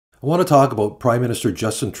I want to talk about Prime Minister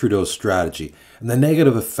Justin Trudeau's strategy and the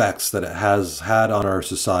negative effects that it has had on our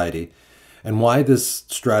society, and why this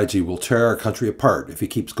strategy will tear our country apart if he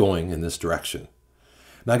keeps going in this direction.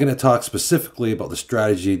 Now, I'm going to talk specifically about the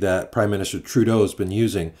strategy that Prime Minister Trudeau has been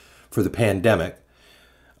using for the pandemic,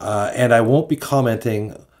 and I won't be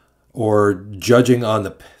commenting or judging on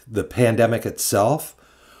the pandemic itself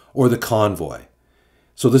or the convoy.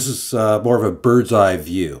 So this is more of a bird's eye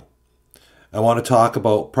view. I want to talk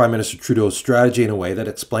about Prime Minister Trudeau's strategy in a way that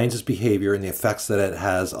explains his behavior and the effects that it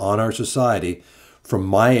has on our society from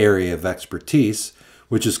my area of expertise,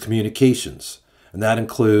 which is communications. And that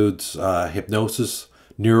includes hypnosis,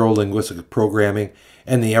 neuro-linguistic programming,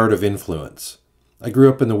 and the art of influence. I grew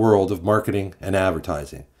up in the world of marketing and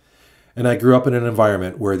advertising. And I grew up in an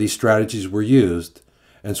environment where these strategies were used,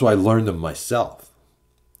 and so I learned them myself.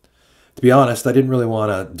 To be honest, I didn't really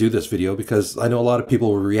want to do this video because I know a lot of people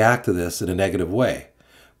will react to this in a negative way.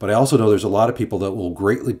 But I also know there's a lot of people that will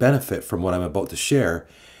greatly benefit from what I'm about to share,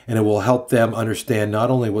 and it will help them understand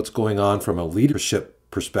not only what's going on from a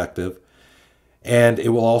leadership perspective, and it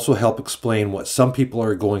will also help explain what some people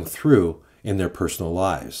are going through in their personal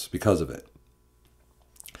lives because of it.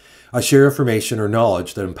 I share information or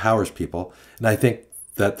knowledge that empowers people, and I think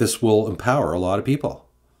that this will empower a lot of people.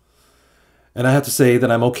 And I have to say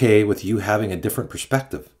that I'm okay with you having a different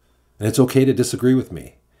perspective, and it's okay to disagree with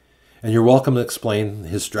me. And you're welcome to explain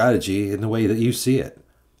his strategy in the way that you see it.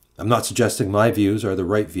 I'm not suggesting my views are the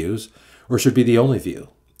right views or should be the only view.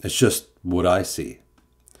 It's just what I see.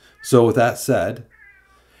 So with that said,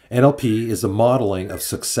 NLP is the modeling of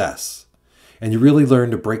success. And you really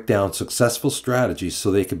learn to break down successful strategies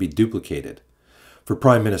so they can be duplicated. For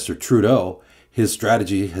Prime Minister Trudeau, his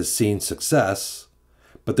strategy has seen success,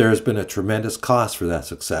 but there has been a tremendous cost for that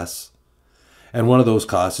success. And one of those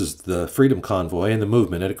costs is the Freedom Convoy and the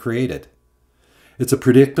movement it created. It's a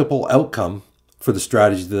predictable outcome for the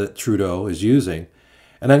strategy that Trudeau is using,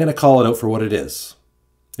 and I'm going to call it out for what it is.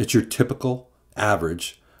 It's your typical,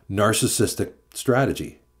 average, narcissistic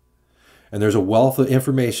strategy. And there's a wealth of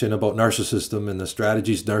information about narcissism and the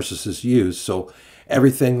strategies narcissists use, so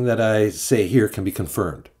everything that I say here can be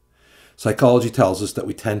confirmed. Psychology tells us that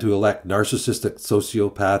we tend to elect narcissistic,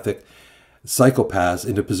 sociopathic psychopaths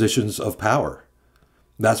into positions of power.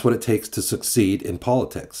 That's what it takes to succeed in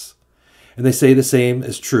politics. And they say the same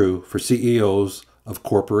is true for CEOs of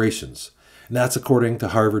corporations. And that's according to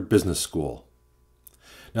Harvard Business School.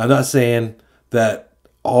 Now, I'm not saying that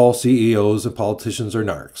all CEOs and politicians are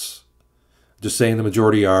narcs. I'm just saying the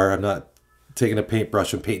majority are. I'm not taking a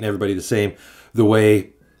paintbrush and painting everybody the same the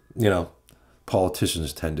way,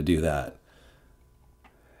 politicians tend to do that.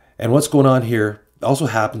 And what's going on here also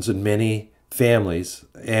happens in many families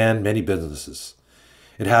and many businesses.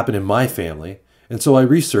 It happened in my family, and so I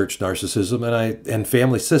researched narcissism and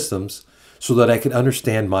family systems so that I could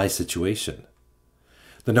understand my situation.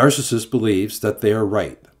 The narcissist believes that they are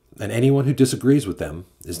right, and anyone who disagrees with them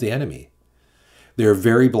is the enemy. They are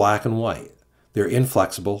very black and white. They're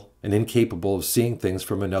inflexible and incapable of seeing things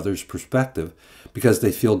from another's perspective because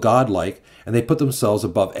they feel godlike and they put themselves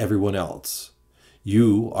above everyone else.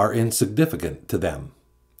 You are insignificant to them.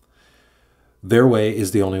 Their way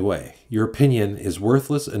is the only way. Your opinion is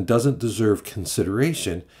worthless and doesn't deserve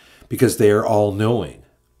consideration because they are all-knowing.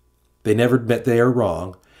 They never admit they are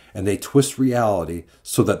wrong, and they twist reality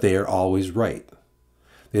so that they are always right.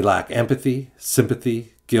 They lack empathy,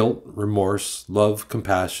 sympathy, guilt, remorse, love,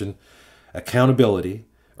 compassion, accountability,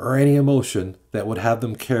 or any emotion that would have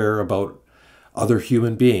them care about other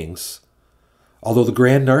human beings. Although the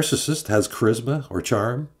grand narcissist has charisma or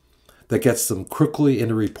charm that gets them quickly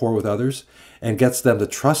into rapport with others and gets them to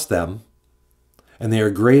trust them, and they are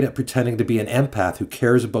great at pretending to be an empath who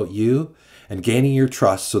cares about you and gaining your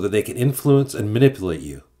trust so that they can influence and manipulate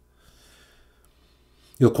you.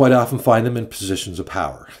 You'll quite often find them in positions of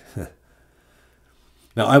power.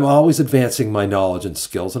 Now, I'm always advancing my knowledge and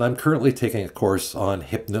skills, and I'm currently taking a course on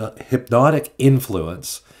hypnotic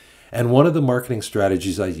influence, and one of the marketing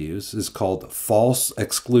strategies I use is called false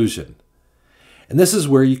exclusion. And this is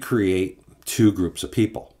where you create two groups of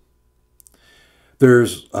people.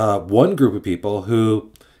 There's one group of people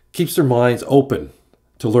who keeps their minds open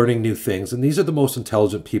to learning new things, and these are the most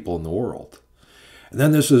intelligent people in the world. And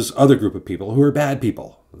then there's this other group of people who are bad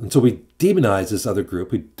people. And so we demonize this other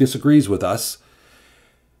group who disagrees with us.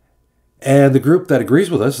 And the group that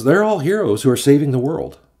agrees with us, they're all heroes who are saving the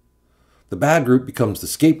world. The bad group becomes the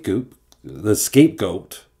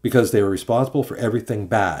scapegoat because they were responsible for everything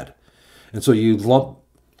bad. And so you lump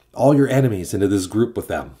all your enemies into this group with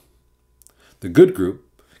them. The good group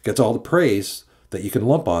gets all the praise that you can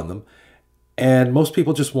lump on them, And most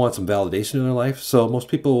people just want some validation in their life, so most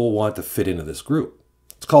people will want to fit into this group.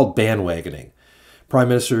 It's called bandwagoning. Prime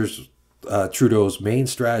Minister Trudeau's main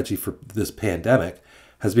strategy for this pandemic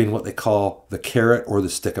has been what they call the carrot or the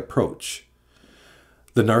stick approach,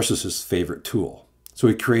 the narcissist's favorite tool. So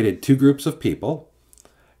he created two groups of people,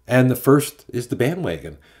 and the first is the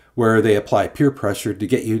bandwagon, where they apply peer pressure to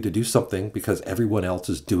get you to do something because everyone else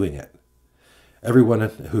is doing it. Everyone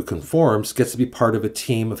who conforms gets to be part of a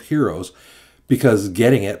team of heroes because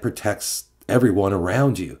getting it protects everyone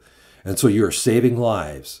around you. And so you're saving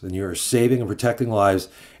lives, and you're saving and protecting lives,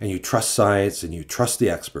 and you trust science, and you trust the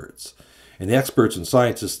experts. And the experts and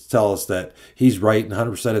scientists tell us that he's right, and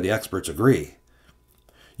 100% of the experts agree.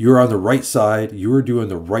 You're on the right side, you're doing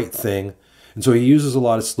the right thing. And so he uses a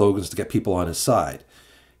lot of slogans to get people on his side.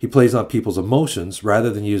 He plays on people's emotions rather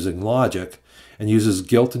than using logic, and uses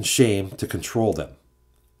guilt and shame to control them.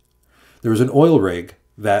 There was an oil rig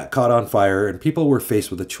that caught on fire, and people were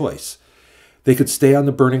faced with a choice. They could stay on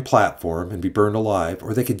the burning platform and be burned alive,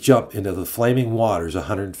 or they could jump into the flaming waters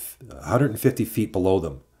 150 feet below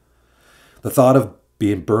them. The thought of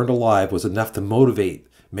being burned alive was enough to motivate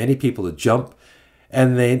many people to jump,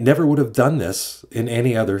 and they never would have done this in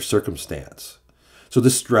any other circumstance. So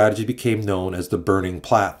this strategy became known as the burning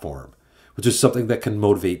platform, which is something that can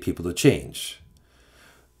motivate people to change.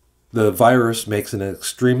 The virus makes an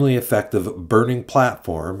extremely effective burning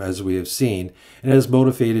platform, as we have seen, and has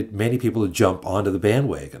motivated many people to jump onto the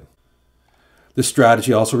bandwagon. This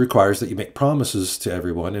strategy also requires that you make promises to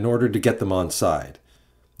everyone in order to get them on side.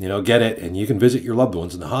 Get it, and you can visit your loved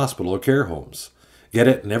ones in the hospital or care homes. Get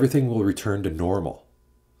it, and everything will return to normal.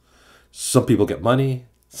 Some people get money,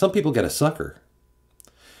 some people get a sucker.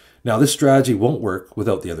 Now, this strategy won't work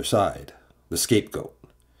without the other side, the scapegoat.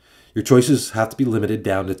 Your choices have to be limited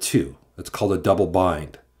down to two. It's called a double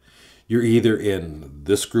bind. You're either in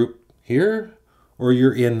this group here, or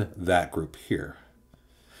you're in that group here.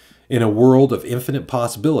 In a world of infinite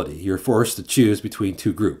possibility, you're forced to choose between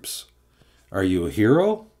two groups. Are you a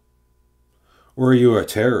hero, or are you a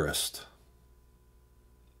terrorist?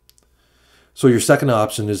 So your second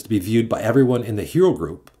option is to be viewed by everyone in the hero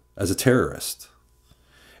group as a terrorist.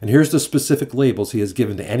 And here's the specific labels he has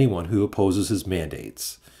given to anyone who opposes his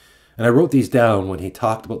mandates. And I wrote these down when he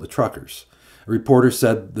talked about the truckers. A reporter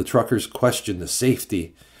said the truckers questioned the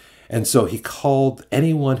safety, and so he called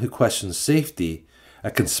anyone who questions safety a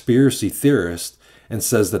conspiracy theorist and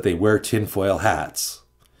says that they wear tinfoil hats.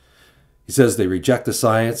 He says they reject the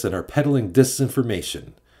science and are peddling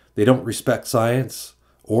disinformation. They don't respect science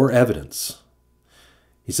or evidence.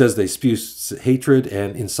 He says they spew hatred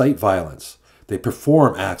and incite violence. They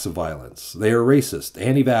perform acts of violence. They are racist,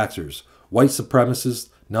 anti-vaxxers, white supremacists,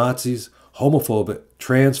 Nazis, homophobic,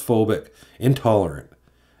 transphobic, intolerant,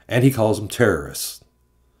 and he calls them terrorists.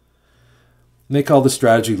 And they call this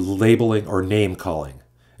strategy labeling or name calling,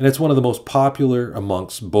 and it's one of the most popular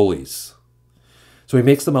amongst bullies. So he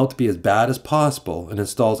makes them out to be as bad as possible and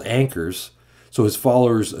installs anchors so his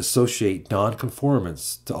followers associate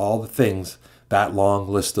nonconformance to all the things that long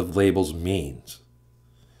list of labels means.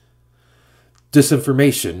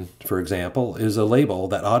 Disinformation, for example, is a label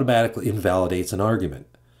that automatically invalidates an argument.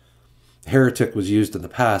 Heretic was used in the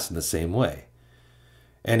past in the same way.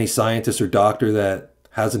 Any scientist or doctor that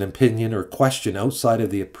has an opinion or question outside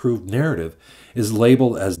of the approved narrative is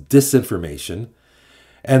labeled as disinformation,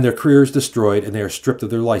 and their career is destroyed and they are stripped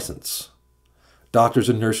of their license. Doctors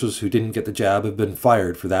and nurses who didn't get the jab have been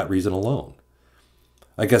fired for that reason alone.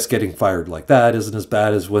 I guess getting fired like that isn't as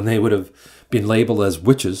bad as when they would have been labeled as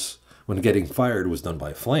witches when getting fired was done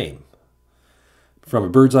by flame. From a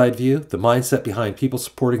bird's eye view, the mindset behind people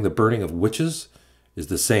supporting the burning of witches is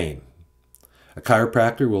the same. A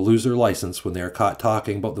chiropractor will lose their license when they are caught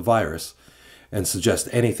talking about the virus and suggest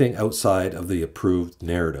anything outside of the approved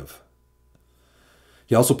narrative.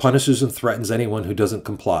 He also punishes and threatens anyone who doesn't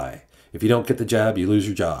comply. If you don't get the jab, you lose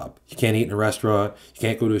your job. You can't eat in a restaurant, you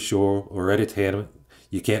can't go to a show or entertainment,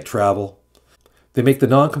 you can't travel. They make the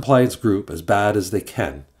non-compliance group as bad as they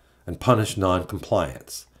can and punish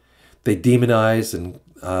non-compliance. They demonize and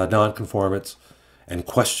non-conformance and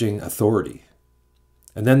question authority.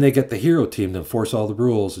 And then they get the hero team to enforce all the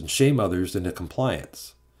rules and shame others into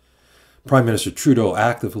compliance. Prime Minister Trudeau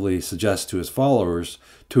actively suggests to his followers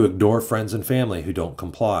to ignore friends and family who don't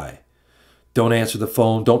comply. Don't answer the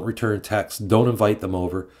phone, don't return texts, don't invite them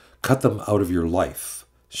over, cut them out of your life.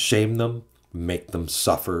 Shame them, make them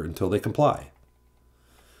suffer until they comply.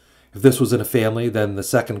 If this was in a family, then the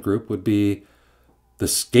second group would be the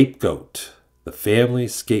scapegoat, the family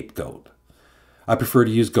scapegoat. I prefer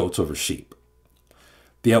to use goats over sheep.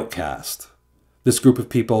 The outcast, This group of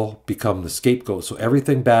people become the scapegoat, so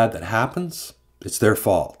everything bad that happens, it's their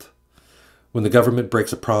fault. When the government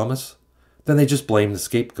breaks a promise, then they just blame the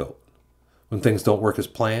scapegoat. When things don't work as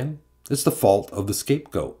planned, it's the fault of the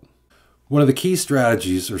scapegoat. One of the key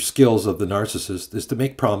strategies or skills of the narcissist is to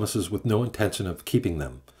make promises with no intention of keeping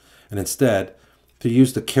them, and instead to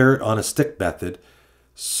use the carrot on a stick method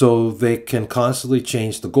so they can constantly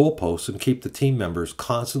change the goalposts and keep the team members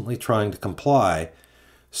constantly trying to comply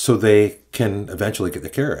so they can eventually get the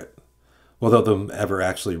carrot, without them ever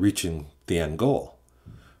actually reaching the end goal,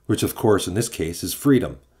 which of course in this case is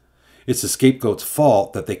freedom. It's the scapegoat's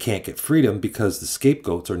fault that they can't get freedom because the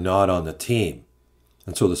scapegoats are not on the team.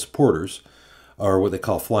 And so the supporters, or what they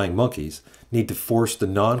call flying monkeys, need to force the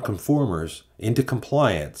non-conformers into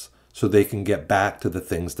compliance so they can get back to the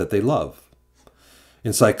things that they love.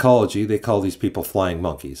 In psychology, they call these people flying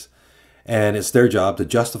monkeys. And it's their job to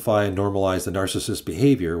justify and normalize the narcissist's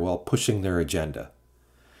behavior while pushing their agenda.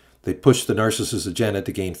 They push the narcissist's agenda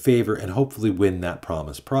to gain favor and hopefully win that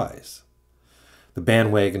promised prize. The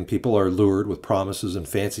bandwagon people are lured with promises and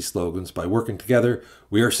fancy slogans by working together.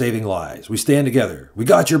 We are saving lives. We stand together. We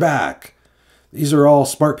got your back. These are all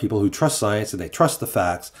smart people who trust science and they trust the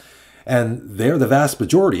facts, and they're the vast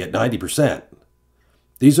majority at 90%.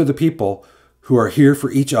 These are the people who are here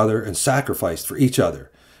for each other and sacrificed for each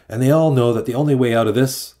other. And they all know that the only way out of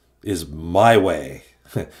this is my way.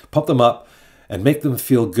 Pump them up and make them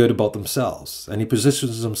feel good about themselves. And he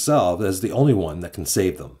positions himself as the only one that can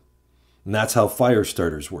save them. And that's how fire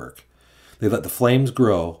starters work. They let the flames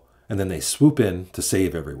grow and then they swoop in to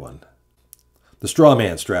save everyone. The straw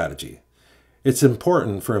man strategy. It's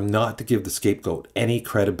important for him not to give the scapegoat any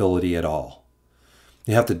credibility at all.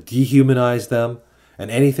 You have to dehumanize them,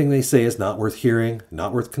 and anything they say is not worth hearing,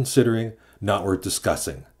 not worth considering, not worth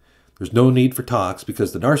discussing. There's no need for talks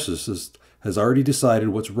because the narcissist has already decided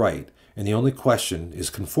what's right, and the only question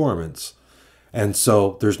is conformance. And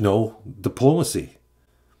so there's no diplomacy.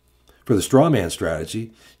 For the straw man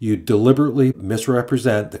strategy, you deliberately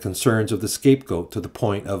misrepresent the concerns of the scapegoat to the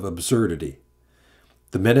point of absurdity.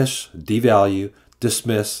 Diminish, devalue,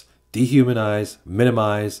 dismiss, dehumanize,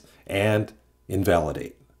 minimize, and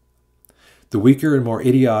invalidate. The weaker and more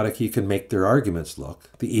idiotic you can make their arguments look,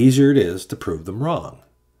 the easier it is to prove them wrong.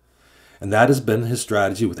 And that has been his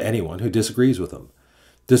strategy with anyone who disagrees with him.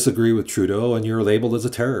 Disagree with Trudeau and you're labeled as a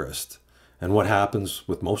terrorist. And what happens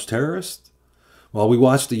with most terrorists? Well, we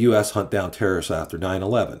watched the U.S. hunt down terrorists after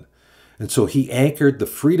 9/11. And so he anchored the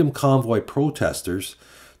Freedom Convoy protesters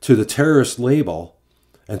to the terrorist label.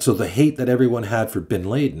 And so the hate that everyone had for bin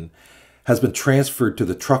Laden has been transferred to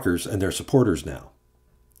the truckers and their supporters now.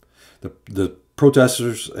 The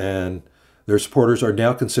protesters and their supporters are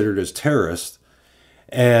now considered as terrorists.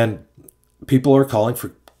 And people are calling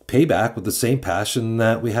for payback with the same passion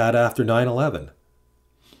that we had after 9/11.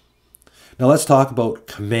 Now let's talk about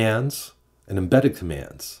commands and embedded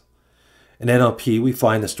commands. In NLP, we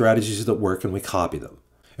find the strategies that work and we copy them.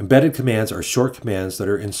 Embedded commands are short commands that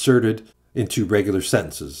are inserted into regular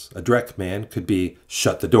sentences. A direct command could be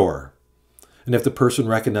shut the door. And if the person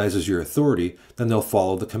recognizes your authority, then they'll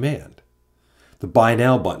follow the command. The buy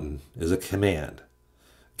now button is a command.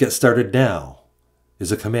 Get started now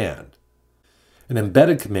is a command. An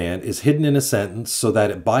embedded command is hidden in a sentence so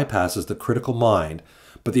that it bypasses the critical mind,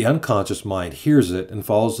 but the unconscious mind hears it and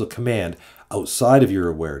follows the command outside of your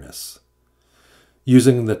awareness.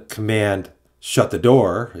 Using the command shut the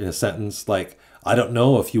door in a sentence like, I don't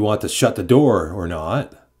know if you want to shut the door or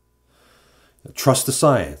not. Trust the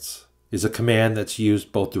science is a command that's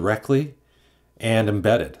used both directly and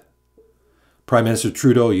embedded. Prime Minister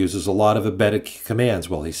Trudeau uses a lot of embedded commands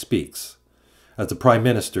while he speaks. As the Prime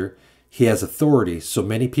Minister, he has authority, so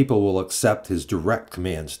many people will accept his direct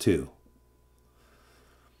commands too.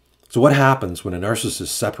 So what happens when a narcissist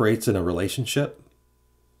separates in a relationship?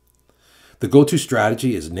 The go-to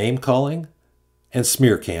strategy is name-calling and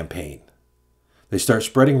smear campaign. They start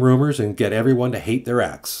spreading rumors and get everyone to hate their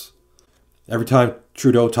ex. Every time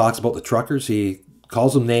Trudeau talks about the truckers, he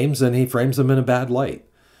calls them names and he frames them in a bad light.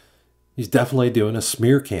 He's definitely doing a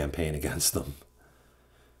smear campaign against them.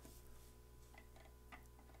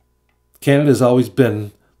 Canada has always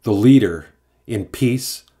been the leader in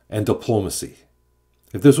peace and diplomacy.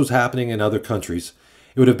 If this was happening in other countries,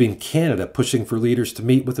 it would have been Canada pushing for leaders to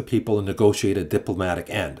meet with the people and negotiate a diplomatic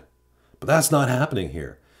end. But that's not happening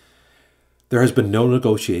here. There has been no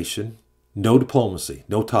negotiation, no diplomacy,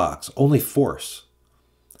 no talks, only force.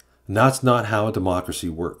 And that's not how a democracy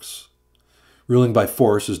works. Ruling by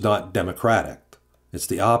force is not democratic. It's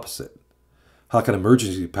the opposite. How can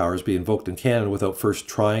emergency powers be invoked in Canada without first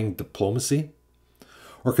trying diplomacy?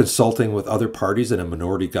 Or consulting with other parties in a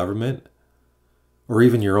minority government? or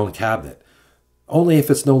even your own cabinet, only if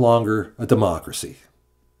it's no longer a democracy.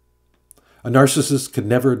 A narcissist could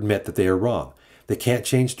never admit that they are wrong. They can't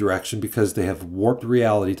change direction because they have warped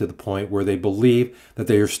reality to the point where they believe that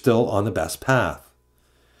they are still on the best path.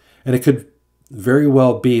 And it could very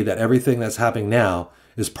well be that everything that's happening now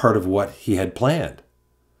is part of what he had planned.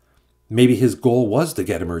 Maybe his goal was to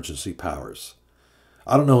get emergency powers.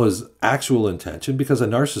 I don't know his actual intention because a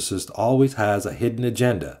narcissist always has a hidden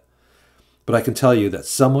agenda. But I can tell you that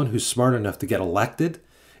someone who's smart enough to get elected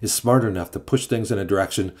is smart enough to push things in a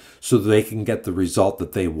direction so that they can get the result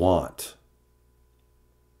that they want.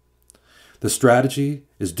 The strategy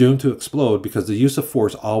is doomed to explode because the use of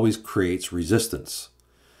force always creates resistance.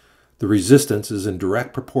 The resistance is in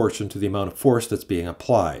direct proportion to the amount of force that's being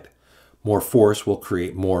applied. More force will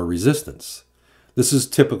create more resistance. This is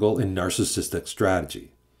typical in narcissistic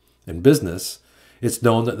strategy. In business, it's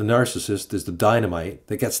known that the narcissist is the dynamite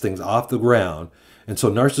that gets things off the ground, and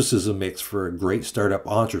so narcissism makes for a great startup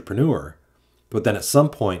entrepreneur. But then at some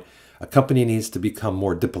point, a company needs to become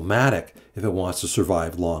more diplomatic if it wants to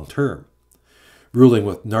survive long term. Ruling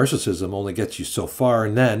with narcissism only gets you so far,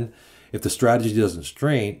 and then, if the strategy doesn't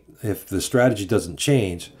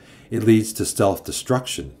change, it leads to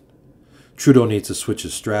self-destruction. Trudeau needs to switch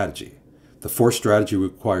his strategy. The force strategy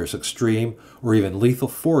requires extreme or even lethal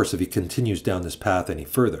force if he continues down this path any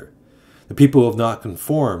further. The people who have not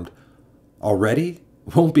conformed already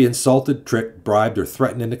won't be insulted, tricked, bribed, or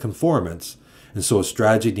threatened into conformance, and so a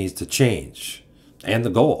strategy needs to change, and the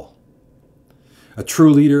goal. A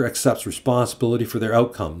true leader accepts responsibility for their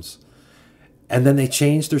outcomes, and then they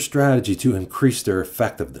change their strategy to increase their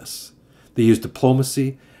effectiveness. They use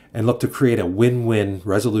diplomacy and look to create a win-win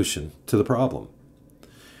resolution to the problem.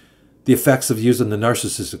 The effects of using the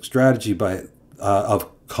narcissistic strategy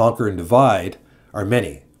of conquer and divide are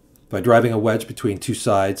many. By driving a wedge between two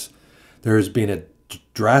sides, there has been a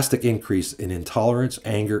drastic increase in intolerance,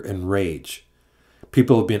 anger, and rage.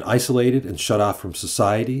 People have been isolated and shut off from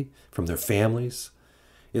society, from their families.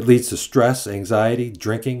 It leads to stress, anxiety,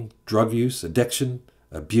 drinking, drug use, addiction,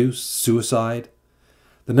 abuse, suicide.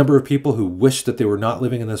 The number of people who wish that they were not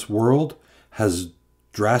living in this world has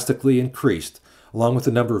drastically increased, along with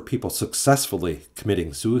the number of people successfully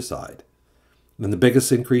committing suicide. And the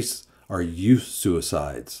biggest increase are youth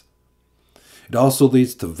suicides. It also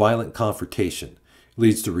leads to violent confrontation. It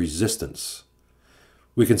leads to resistance.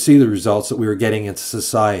 We can see the results that we are getting into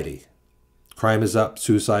society. Crime is up,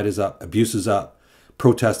 suicide is up, abuse is up,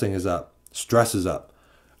 protesting is up, stress is up.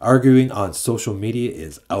 Arguing on social media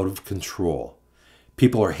is out of control.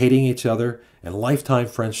 People are hating each other, and lifetime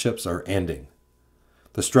friendships are ending.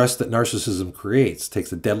 The stress that narcissism creates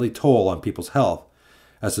takes a deadly toll on people's health,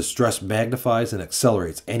 as the stress magnifies and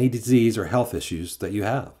accelerates any disease or health issues that you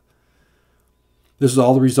have. This is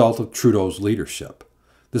all the result of Trudeau's leadership.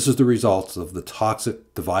 This is the result of the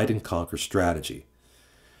toxic divide and conquer strategy.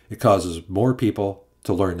 It causes more people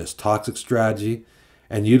to learn this toxic strategy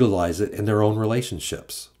and utilize it in their own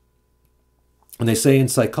relationships. And they say in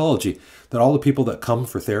psychology that all the people that come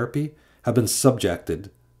for therapy have been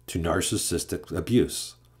subjected to narcissistic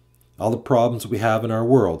abuse. All the problems we have in our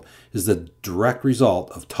world is the direct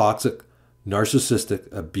result of toxic,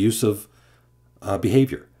 narcissistic, abusive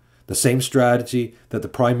behavior. The same strategy that the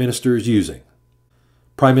Prime Minister is using.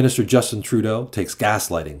 Prime Minister Justin Trudeau takes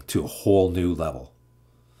gaslighting to a whole new level.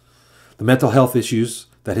 The mental health issues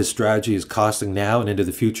that his strategy is costing now and into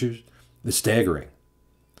the future is staggering.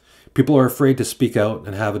 People are afraid to speak out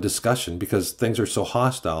and have a discussion because things are so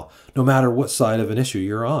hostile, no matter what side of an issue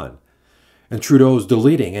you're on. And Trudeau is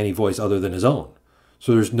deleting any voice other than his own,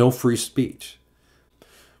 so there's no free speech.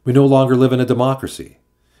 We no longer live in a democracy.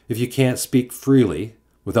 If you can't speak freely,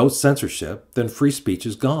 without censorship, then free speech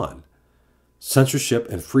is gone. Censorship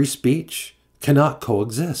and free speech cannot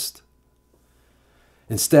coexist.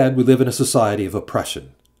 Instead, we live in a society of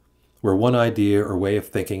oppression, where one idea or way of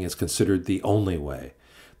thinking is considered the only way,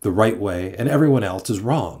 the right way, and everyone else is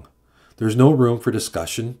wrong. There's no room for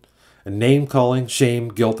discussion, and name-calling, shame,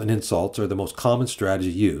 guilt, and insults are the most common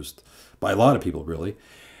strategy used, by a lot of people really,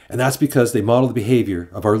 and that's because they model the behavior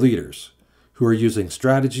of our leaders, who are using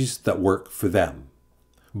strategies that work for them.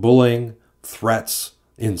 Bullying, threats,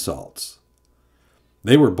 insults.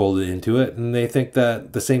 They were bullied into it, and they think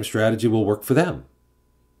that the same strategy will work for them.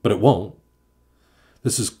 But it won't.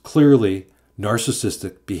 This is clearly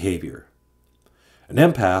narcissistic behavior. An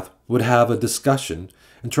empath would have a discussion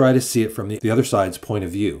and try to see it from the other side's point of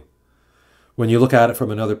view. When you look at it from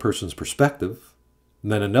another person's perspective,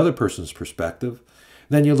 and then another person's perspective,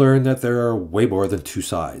 then you learn that there are way more than two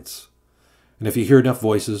sides. And if you hear enough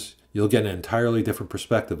voices, you'll get an entirely different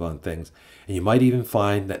perspective on things, and you might even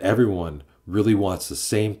find that everyone really wants the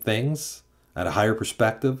same things at a higher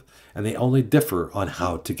perspective, and they only differ on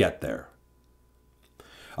how to get there.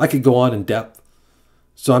 I could go on in depth,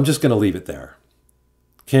 so I'm just going to leave it there.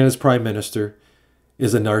 Canada's Prime Minister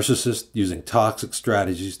is a narcissist using toxic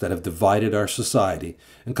strategies that have divided our society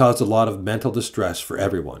and caused a lot of mental distress for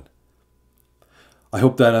everyone. I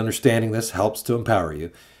hope that understanding this helps to empower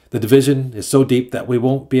you. The division is so deep that we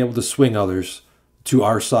won't be able to swing others to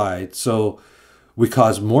our side, so we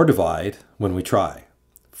cause more divide when we try.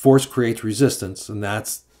 Force creates resistance, and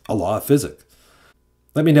that's a law of physics.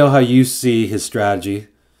 Let me know how you see his strategy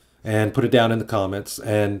and put it down in the comments,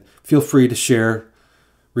 and feel free to share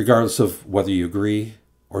regardless of whether you agree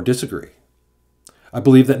or disagree. I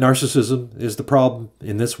believe that narcissism is the problem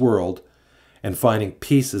in this world, and finding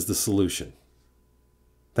peace is the solution.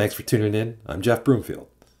 Thanks for tuning in. I'm Jeff Broomfield.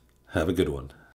 Have a good one.